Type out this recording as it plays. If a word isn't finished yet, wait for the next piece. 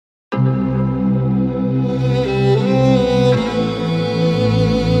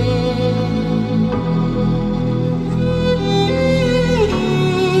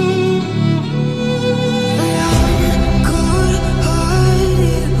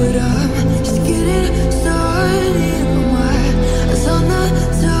but I'm just getting started. My eyes on the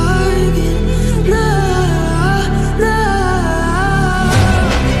target. Love, love.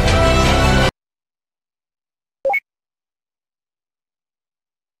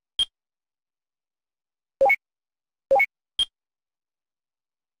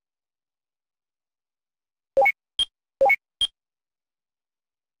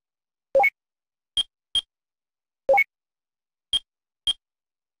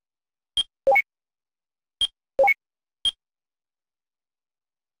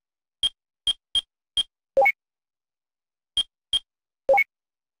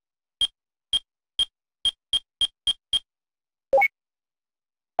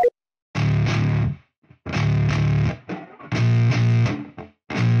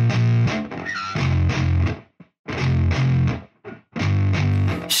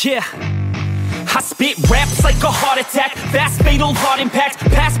 Yeah, I spit raps like a heart attack, fast fatal heart impact,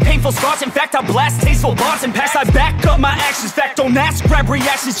 past painful scars. In fact, I blast tasteful bars and packs. I back up my actions, fact, don't ask, grab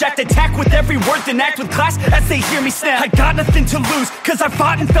reactions, jacked, attack with every word, then act with class as they hear me snap. I got nothing to lose, cause I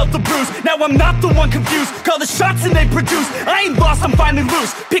fought and felt the bruise. Now I'm not the one confused, call the shots and they produce. I ain't lost, I'm finally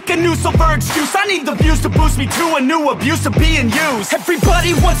loose, pick a new silver excuse. I need the views to boost me to a new abuse of being used.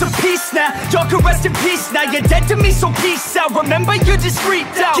 Everybody wants a piece now, y'all can rest in peace now. You're dead to me, so peace out, remember you're just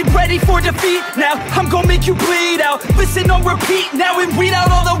freaked out. Get ready for defeat now, I'm gonna make you bleed out. Listen on repeat now and weed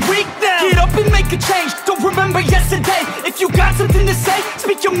out all the weak now. Get up and make a change, don't remember yesterday. If you got something to say,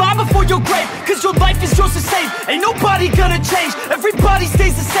 speak your mind before your grave. Cause your life is yours to save, ain't nobody gonna change. Everybody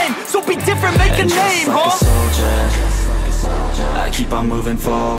stays the same, so be different, make a name, huh? I keep on moving forward.